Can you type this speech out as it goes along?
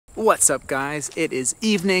What's up, guys? It is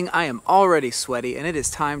evening, I am already sweaty, and it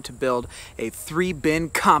is time to build a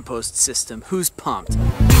 3-bin compost system. Who's pumped?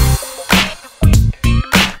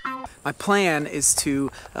 My plan is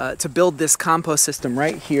to build this compost system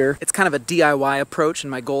right here. It's kind of a DIY approach,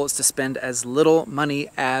 and my goal is to spend as little money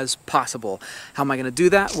as possible. How am I gonna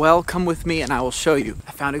do that? Well, come with me and I will show you.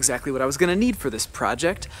 I found exactly what I was gonna need for this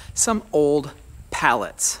project. Some old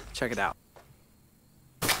pallets. Check it out.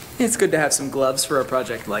 It's good to have some gloves for a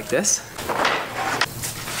project like this.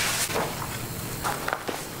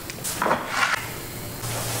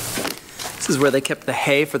 This is where they kept the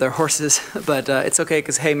hay for their horses, but it's okay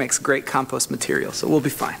because hay makes great compost material, so we'll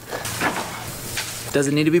be fine.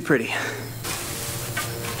 Doesn't need to be pretty.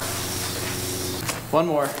 One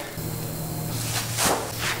more.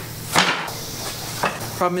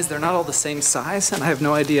 Problem is they're not all the same size, and I have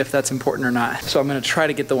no idea if that's important or not. So I'm gonna try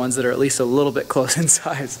to get the ones that are at least a little bit close in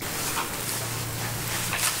size.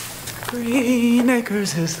 3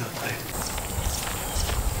 acres is the place.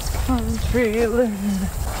 Country living.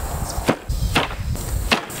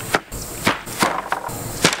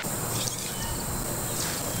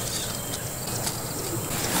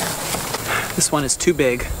 This one is too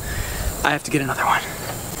big. I have to get another one.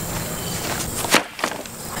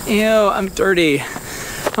 Ew, I'm dirty.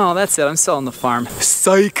 Oh, that's it, I'm selling the farm.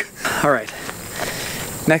 Psych! Alright,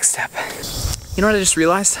 next step. You know what I just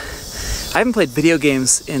realized? I haven't played video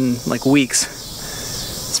games in like weeks.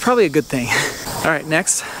 It's probably a good thing. Alright,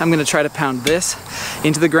 next, I'm gonna try to pound this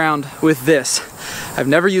into the ground with this. I've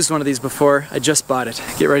never used one of these before, I just bought it.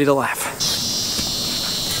 Get ready to laugh.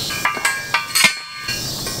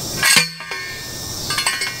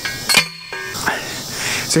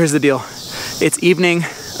 So here's the deal. It's evening.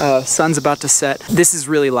 Sun's about to set. This is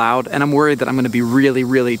really loud, and I'm worried that I'm gonna be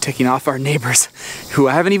really ticking off our neighbors, who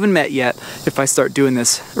I haven't even met yet, if I start doing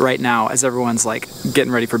this right now as everyone's like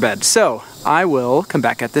getting ready for bed. So I will come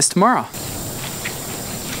back at this tomorrow.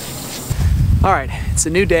 All right, it's a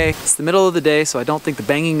new day. It's the middle of the day, so I don't think the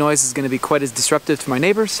banging noise is gonna be quite as disruptive to my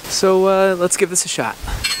neighbors. So let's give this a shot.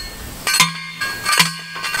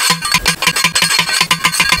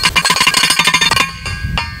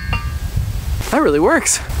 That really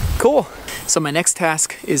works. Cool. So my next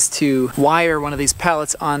task is to wire one of these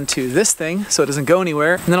pallets onto this thing so it doesn't go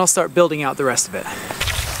anywhere, and then I'll start building out the rest of it.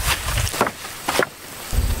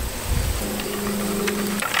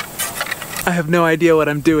 I have no idea what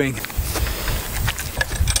I'm doing.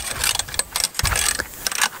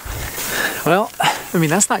 Well, I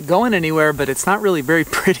mean, that's not going anywhere, but it's not really very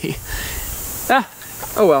pretty.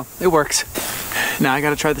 Oh well, it works. Now I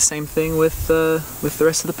gotta try the same thing with the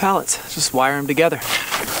rest of the pallets. Just wire them together.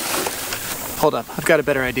 Hold up, I've got a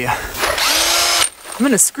better idea. I'm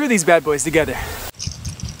gonna screw these bad boys together.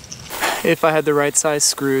 If I had the right size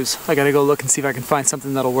screws, I gotta go look and see if I can find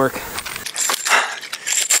something that'll work.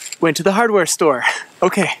 Went to the hardware store.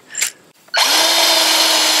 Okay.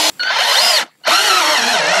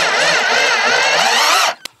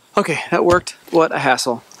 Okay, that worked. What a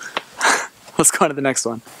hassle. Let's go on to the next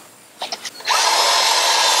one.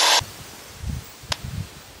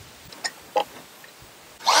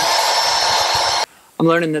 I'm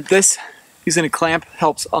learning that using a clamp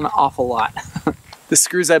helps an awful lot. The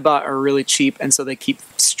screws I bought are really cheap, and so they keep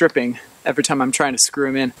stripping every time I'm trying to screw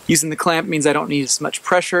them in. Using the clamp means I don't need as much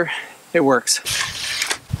pressure. It works.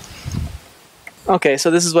 Okay, so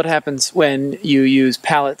this is what happens when you use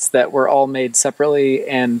pallets that were all made separately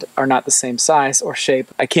and are not the same size or shape.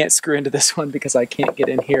 I can't screw into this one because I can't get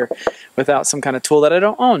in here without some kind of tool that I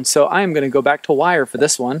don't own. So I am gonna go back to wire for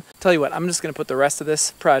this one. Tell you what, I'm just gonna put the rest of this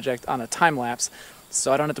project on a time lapse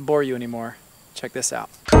so I don't have to bore you anymore. Check this out.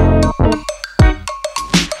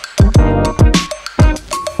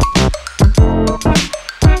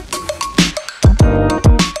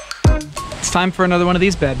 It's time for another one of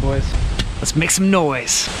these bad boys. Let's make some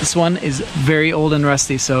noise. This one is very old and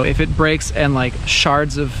rusty, so if it breaks and like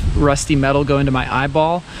shards of rusty metal go into my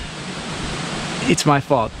eyeball, it's my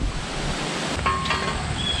fault.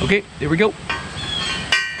 Okay, there we go.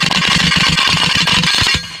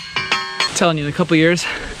 I'm telling you, in a couple years,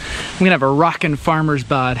 I'm gonna have a rockin' farmer's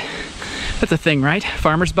bod. That's a thing, right?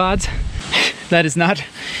 Farmer's bods? That is not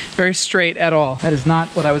very straight at all. That is not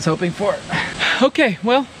what I was hoping for. Okay,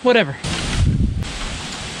 well, whatever.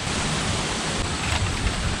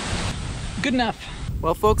 Good enough.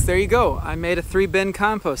 Well folks, there you go. I made a 3-bin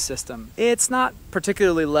compost system. It's not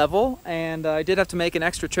particularly level, and I did have to make an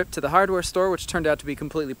extra trip to the hardware store, which turned out to be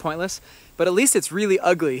completely pointless. But at least it's really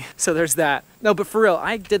ugly, so there's that. No, but for real,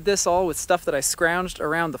 I did this all with stuff that I scrounged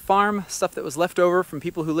around the farm, stuff that was left over from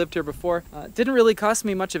people who lived here before. It didn't really cost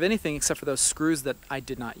me much of anything except for those screws that I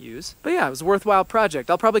did not use. But yeah, it was a worthwhile project.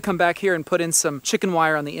 I'll probably come back here and put in some chicken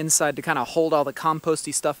wire on the inside to kind of hold all the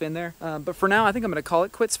composty stuff in there. But for now, I think I'm gonna call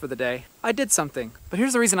it quits for the day. I did something. But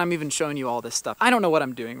here's the reason I'm even showing you all this stuff. I don't know what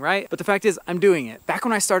I'm doing, right? But the fact is, I'm doing it. Back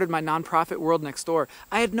when I started my nonprofit World Next Door,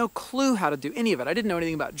 I had no clue how to do any of it. I didn't know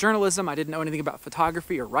anything about journalism. I didn't know anything about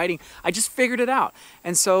photography or writing. I just figured it out.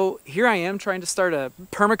 And so here I am trying to start a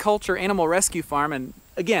permaculture animal rescue farm. And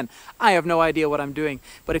again, I have no idea what I'm doing.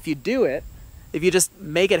 But if you do it, if you just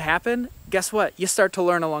make it happen, guess what? You start to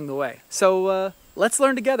learn along the way. So let's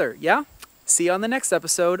learn together, yeah? See you on the next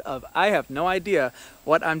episode of I Have No Idea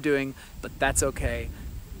What I'm Doing, but that's okay.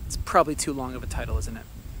 It's probably too long of a title, isn't it?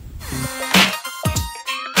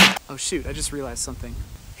 Oh shoot, I just realized something.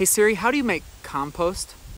 Hey Siri, how do you make compost?